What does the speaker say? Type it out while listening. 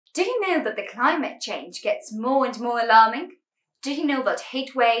Do you know that the climate change gets more and more alarming? Do you know that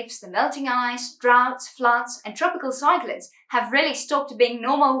heat waves, the melting ice, droughts, floods, and tropical cyclones have really stopped being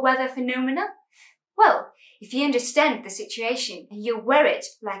normal weather phenomena? Well, if you understand the situation and you're worried,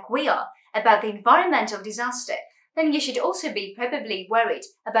 like we are, about the environmental disaster, then you should also be probably worried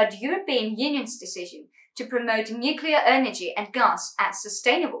about the European Union's decision to promote nuclear energy and gas as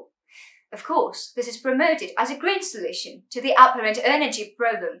sustainable. Of course, this is promoted as a green solution to the apparent energy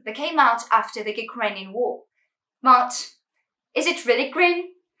problem that came out after the Ukrainian war. But is it really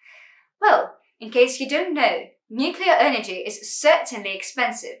green? Well, in case you don't know, nuclear energy is certainly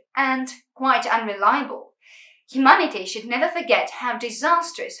expensive and quite unreliable. Humanity should never forget how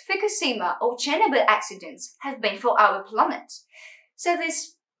disastrous Fukushima or Chernobyl accidents have been for our planet. So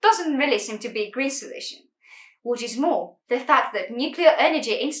this doesn't really seem to be a green solution. What is more, the fact that nuclear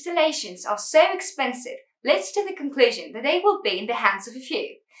energy installations are so expensive leads to the conclusion that they will be in the hands of a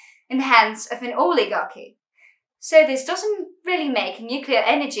few, in the hands of an oligarchy. So this doesn't really make nuclear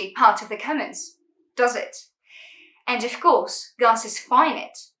energy part of the commons, does it? And of course, gas is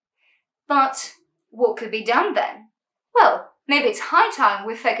finite. But what could be done then? Well, maybe it's high time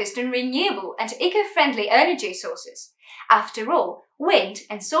we focused on renewable and eco-friendly energy sources. After all, wind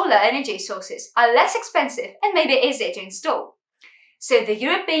and solar energy sources are less expensive and maybe easier to install. So the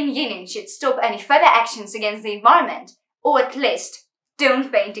European Union should stop any further actions against the environment, or at least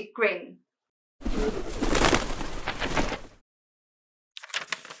don't paint it green.